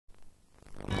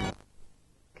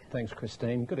Thanks,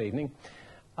 Christine. Good evening.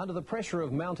 Under the pressure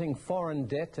of mounting foreign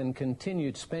debt and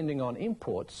continued spending on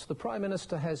imports, the Prime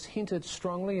Minister has hinted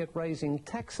strongly at raising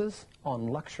taxes on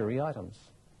luxury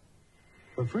items.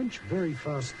 The French very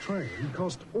fast train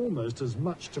cost almost as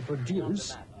much to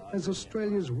produce as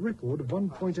Australia's record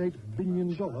 $1.8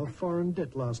 billion foreign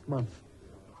debt last month.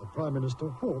 The Prime Minister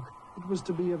hawked it was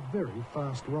to be a very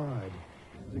fast ride.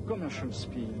 The commercial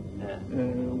speed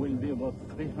will be about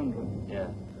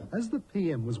 300. As the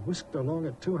PM was whisked along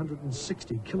at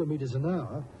 260 kilometres an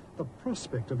hour, the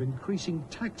prospect of increasing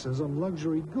taxes on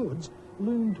luxury goods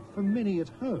loomed for many at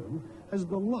home as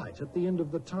the light at the end of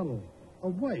the tunnel, a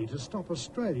way to stop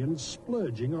Australians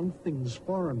splurging on things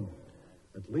foreign.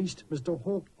 At least Mr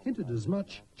Hawke hinted as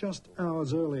much just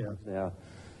hours earlier. Now,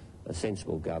 a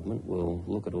sensible government will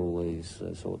look at all these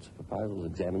sorts of proposals,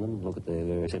 examine them, look at their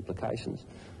various implications.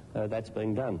 That's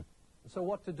being done. So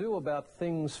what to do about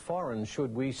things foreign?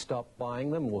 Should we stop buying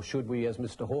them, or should we, as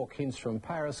Mr Hawke hints from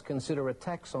Paris, consider a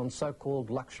tax on so-called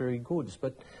luxury goods?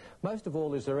 But most of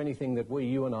all, is there anything that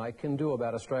you and I, can do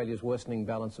about Australia's worsening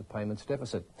balance of payments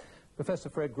deficit? Professor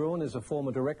Fred Gruen is a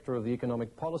former director of the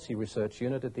Economic Policy Research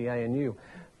Unit at the ANU.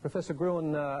 Professor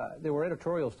Gruen, there were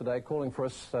editorials today calling for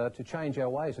us to change our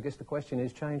ways. I guess the question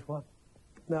is, change what?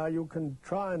 Now, you can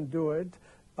try and do it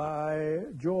by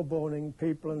jawboning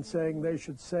people and saying they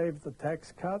should save the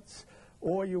tax cuts,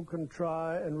 or you can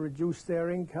try and reduce their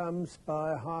incomes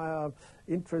by higher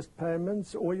interest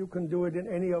payments, or you can do it in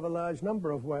any of a large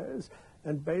number of ways.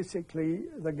 And basically,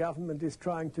 the government is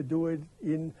trying to do it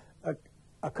in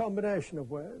a combination of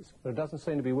ways. But it doesn't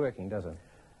seem to be working, does it?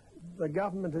 The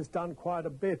government has done quite a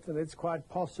bit, and it's quite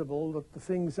possible that the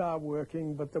things are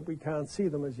working, but that we can't see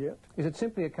them as yet. Is it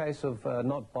simply a case of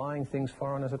not buying things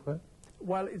foreign, as it were?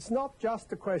 Well, it's not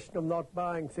just a question of not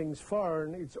buying things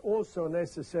foreign. It's also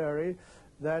necessary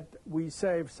that we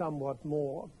save somewhat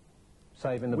more.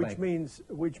 Save in the bank?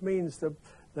 Which means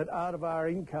that out of our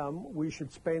income, we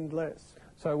should spend less.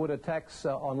 So would a tax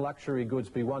on luxury goods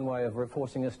be one way of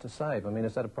forcing us to save? I mean,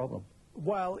 is that a problem?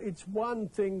 Well, it's one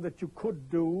thing that you could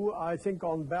do. I think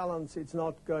on balance it's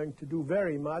not going to do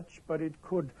very much, but it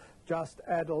could just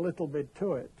add a little bit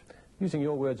to it. Using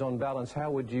your words, on balance, how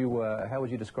would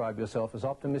you describe yourself, as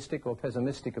optimistic or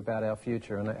pessimistic about our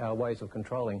future and our ways of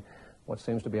controlling what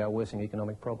seems to be our worsening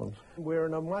economic problems? We're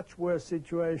in a much worse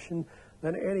situation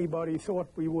than anybody thought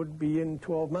we would be in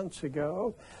 12 months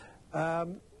ago.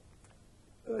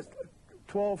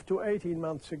 12 to 18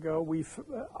 months ago,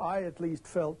 I at least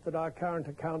felt that our current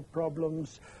account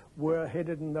problems were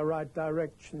headed in the right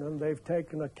direction, and they've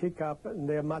taken a kick up, and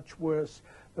they're much worse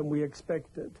than we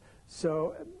expected.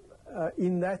 So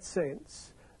in that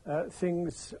sense,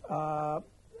 things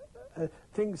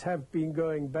have been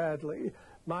going badly.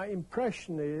 My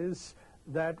impression is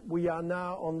that we are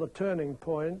now on the turning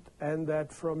point, and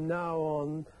that from now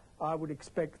on I would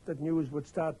expect that news would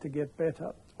start to get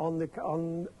better on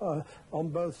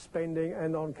both spending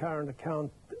and on current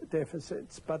account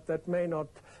deficits, but that may not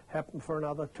happen for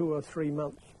another 2 or 3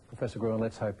 months. Professor Gruen,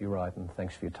 let's hope you're right, and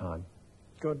thanks for your time.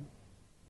 Good.